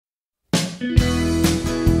Well,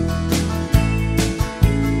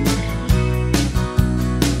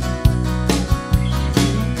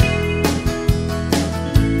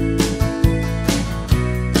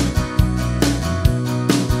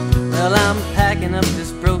 I'm packing up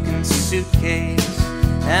this broken suitcase,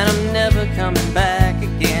 and I'm never coming back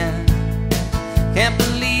again. Can't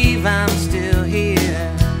believe I'm still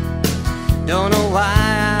here. Don't know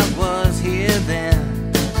why I was here then.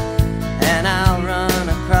 And I'll run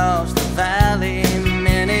across the valley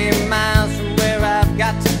many miles from where I've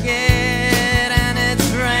got to get. And it's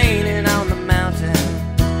raining on the mountain,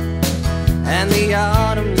 and the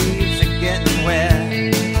autumn leaves are getting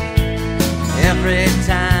wet. Every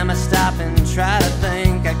time I stop and try to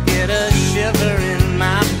think, I get a shiver in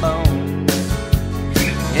my bones.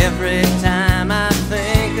 Every time I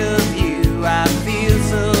think of you, I feel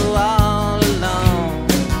so all alone.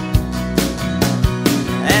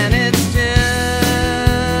 And it's just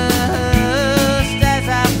as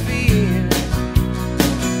I feel.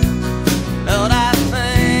 Lord, I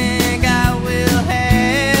think I will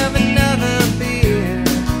have another beer.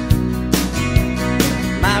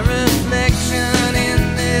 My reflection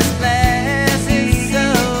in this glass is so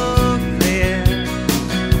clear.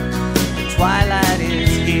 The twilight is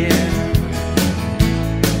here.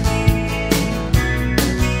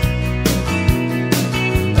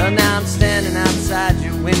 Well, now I'm standing outside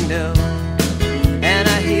your window, and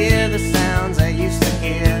I hear the sounds I used to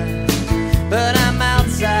hear. But I'm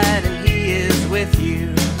outside and he is with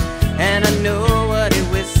you, and I know what he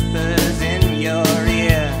whispers in your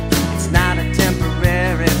ear. It's not a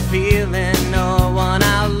temporary feeling, nor one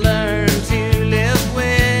I'll learn to live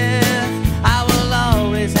with. I will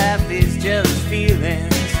always have these jealous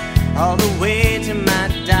feelings all the way to my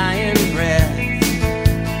dying breath.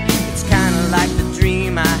 It's kinda like the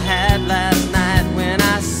dream I had last night when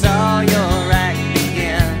I saw your act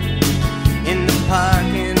begin. In the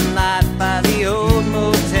parking lot by the old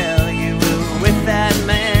motel, you were with that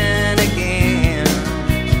man again.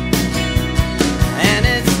 And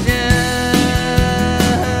it's just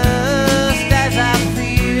as I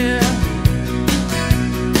feel.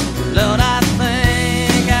 Lord, I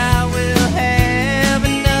think I will have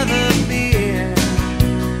another beer.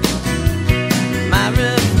 My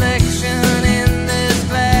reflection in this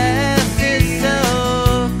glass is so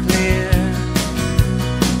clear.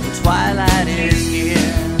 The twilight is here.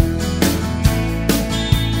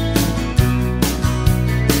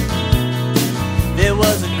 There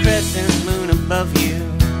was a crescent moon above you.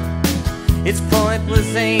 Its point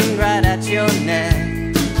was aimed right at your neck.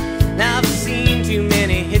 Now I've seen too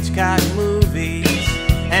many Hitchcock movies,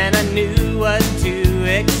 and I knew what to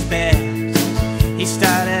expect. He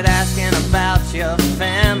started asking about your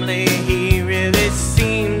family. He really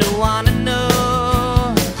seemed to want to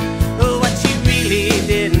know what you really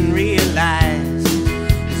didn't realize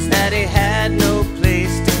is that he had no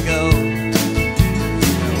place to go.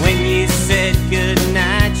 When you said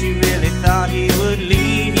goodnight, you really thought he would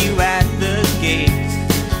leave you at the gate.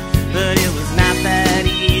 But it was not that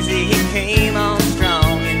easy. He came on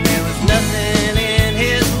strong, and there was nothing in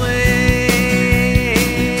his way.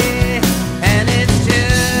 And it's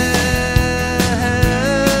just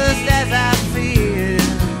as I feel.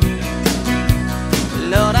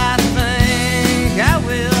 Lord, I think I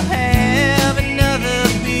will have another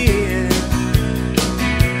beer.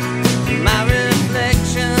 My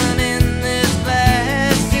reflection in this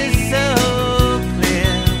glass is so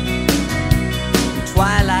clear.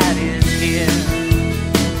 Twilight is here.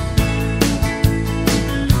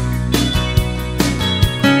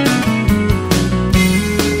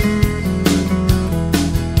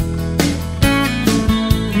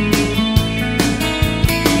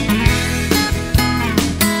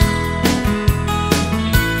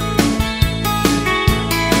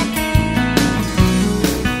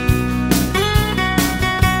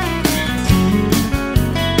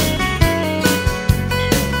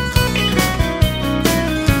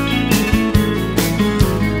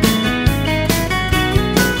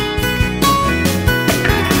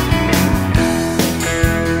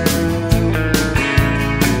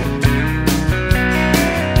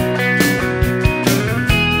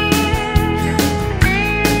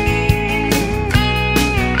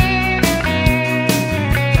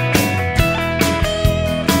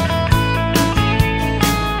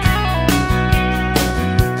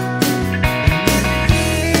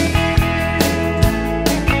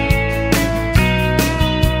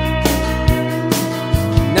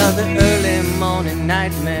 Another early morning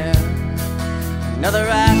nightmare, another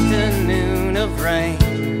afternoon of rain,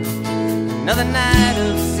 another night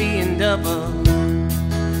of seeing double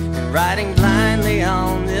and riding blindly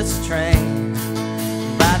on this train.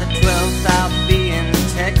 By the 12th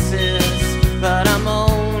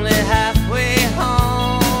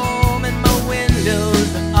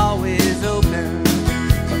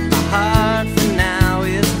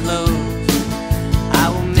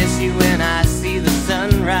you when